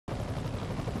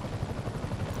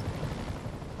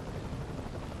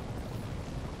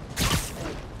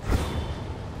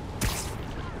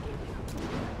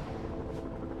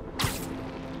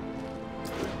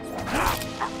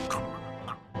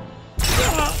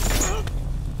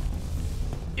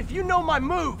If you know my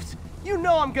moves, you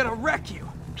know I'm gonna wreck you.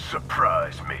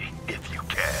 Surprise me, if you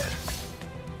can.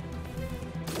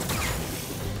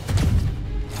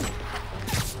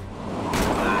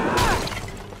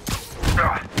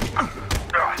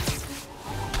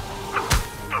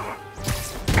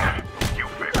 You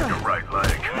favored your right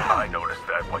leg. I noticed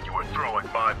that when you were throwing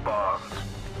my bombs.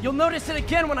 You'll notice it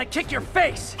again when I kick your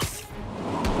face.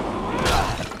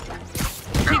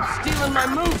 Keep stealing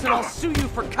my moves and I'll sue you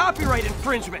for copyright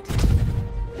infringement.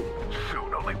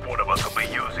 Soon only one of us will be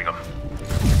using them.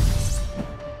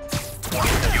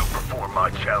 Watching you perform my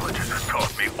challenges has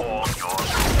taught me all your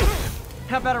moves.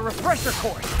 How about a refresher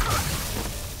course?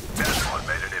 This one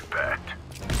made an impact.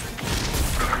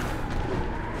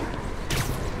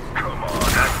 Come on,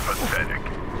 that's pathetic.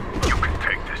 You can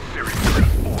take this seriously,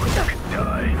 or you can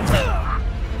die.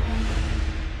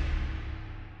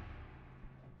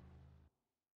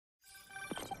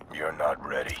 You're not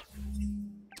ready.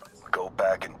 Go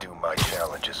back and do my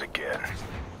challenges again.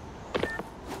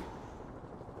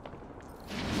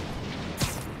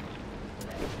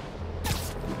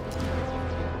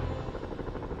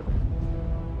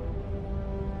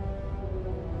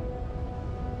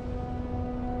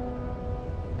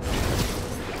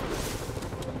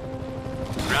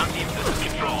 Ground team, this is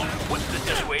Control. What's the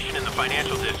situation in the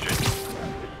financial district? This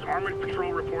is Armored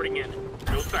Patrol reporting in.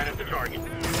 No sign of the target.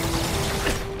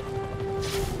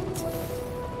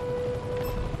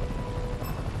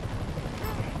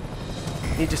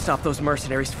 Need to stop those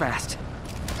mercenaries fast.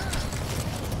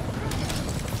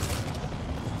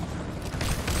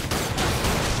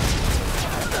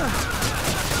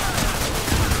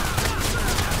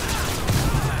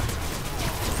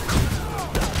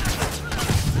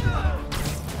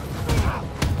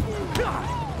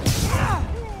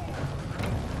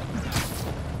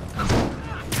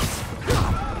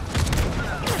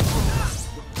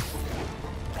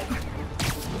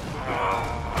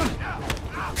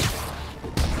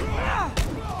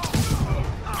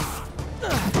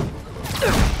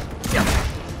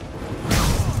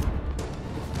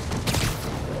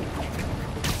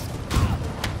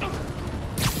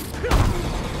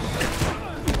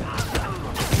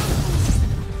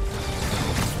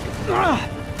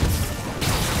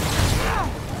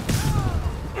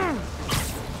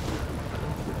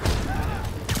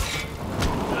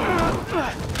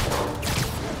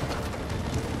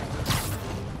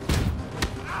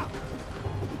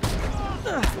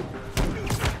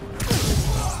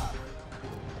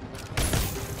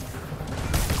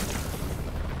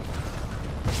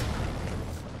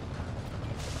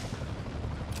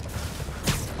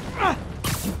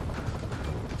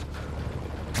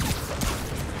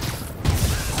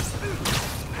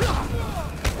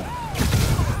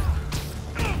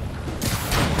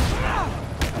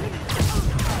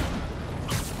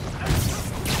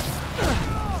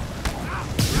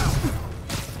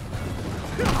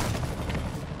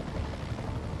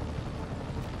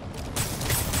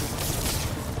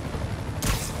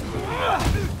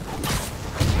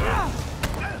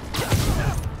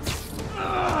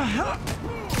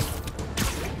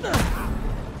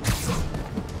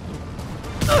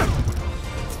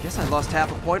 Guess I lost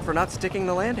half a point for not sticking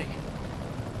the landing.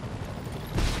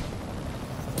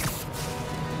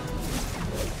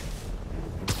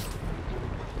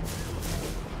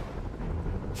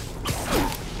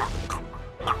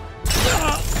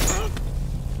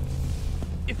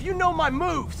 If you know my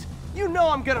moves, you know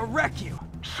I'm gonna wreck you.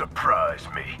 Surprise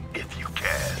me, if you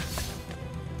can.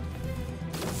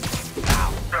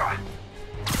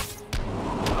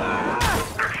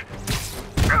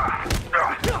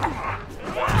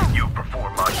 Watching you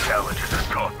perform my challenges has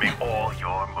taught me all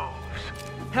your moves.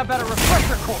 How about a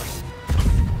refresher course?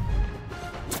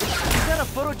 Is that a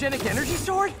photogenic energy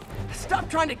sword? Stop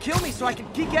trying to kill me so I can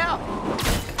geek out.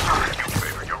 You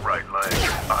favored your right leg.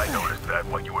 I noticed that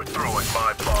when you were throwing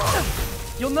my bomb.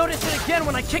 You'll notice it again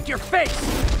when I kick your face.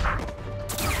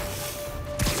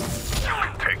 You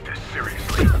can take this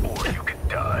seriously, or you can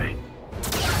die.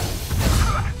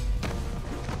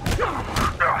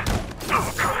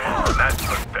 Come on, that's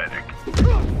pathetic.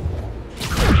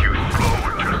 You slow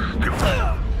and just stupid.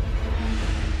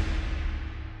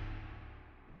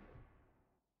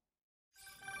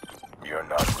 You're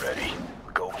not ready.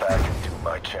 Go back and do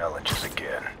my challenges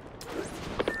again.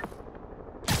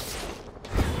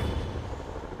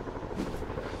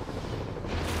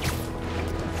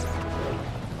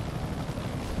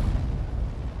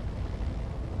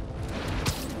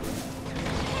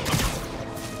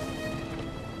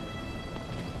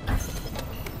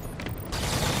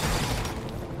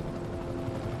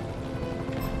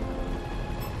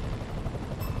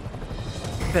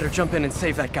 Better jump in and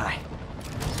save that guy.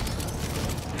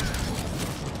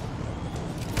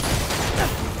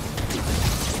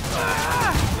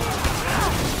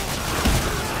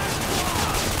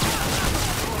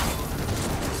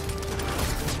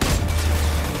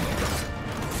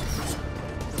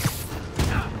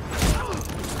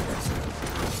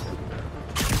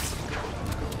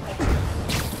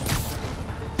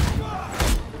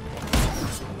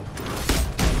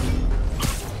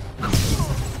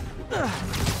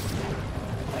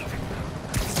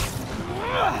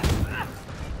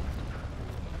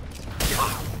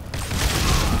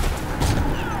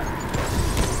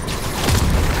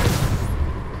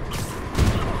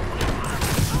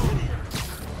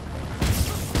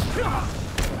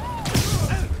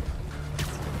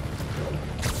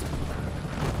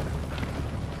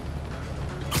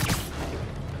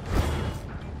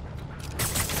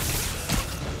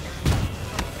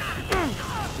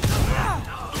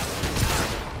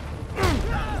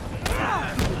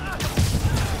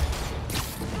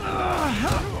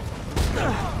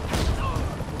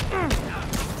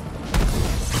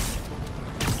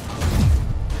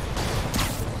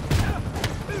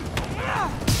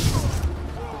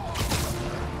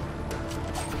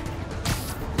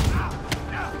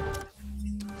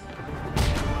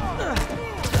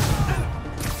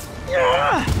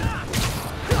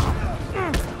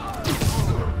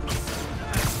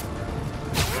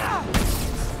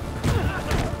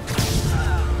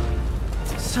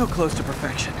 So close to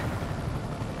perfection.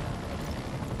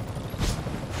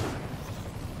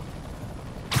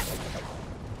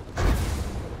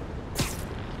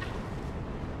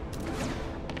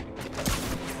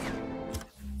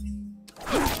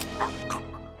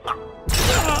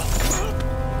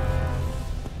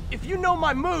 If you know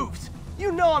my moves,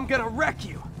 you know I'm gonna wreck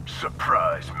you.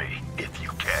 Surprise me, if you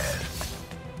can.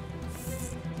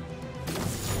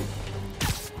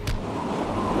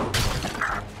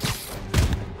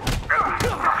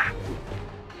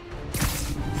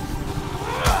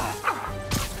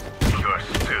 You're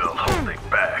still holding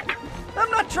back. I'm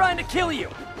not trying to kill you.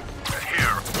 And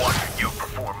here, watching you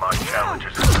perform my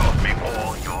challenges has taught me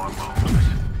all your moves.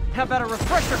 How about a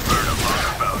refresher? Heard a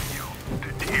lot about you.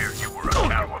 Didn't hear you were a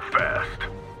tower fast.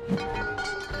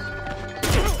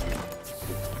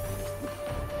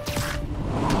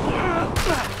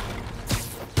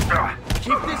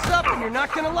 Keep this up and you're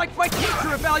not gonna like my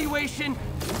teacher evaluation.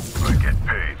 I get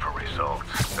paid for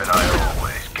results, and I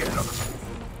always get them.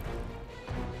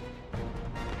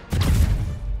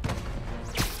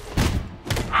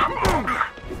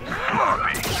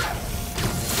 Sloppy.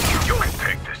 You can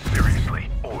take this seriously,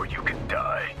 or you can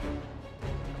die.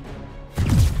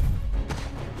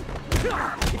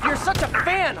 If you're such a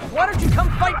fan, why don't you come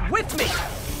fight with me?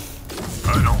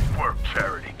 I don't work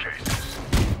charity cases.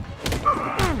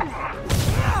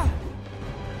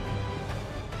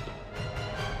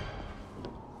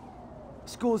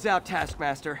 School's out,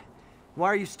 Taskmaster. Why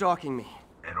are you stalking me?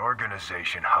 An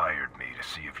organization hired me to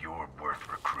see if you're worth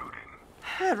recruiting.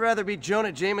 I'd rather be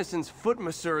Jonah Jameson's foot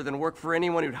masseur than work for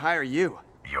anyone who'd hire you.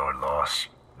 Your loss,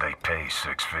 they pay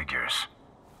 6 figures.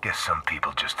 Guess some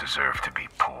people just deserve to be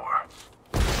poor.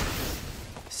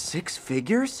 6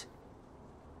 figures?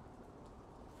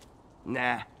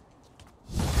 Nah,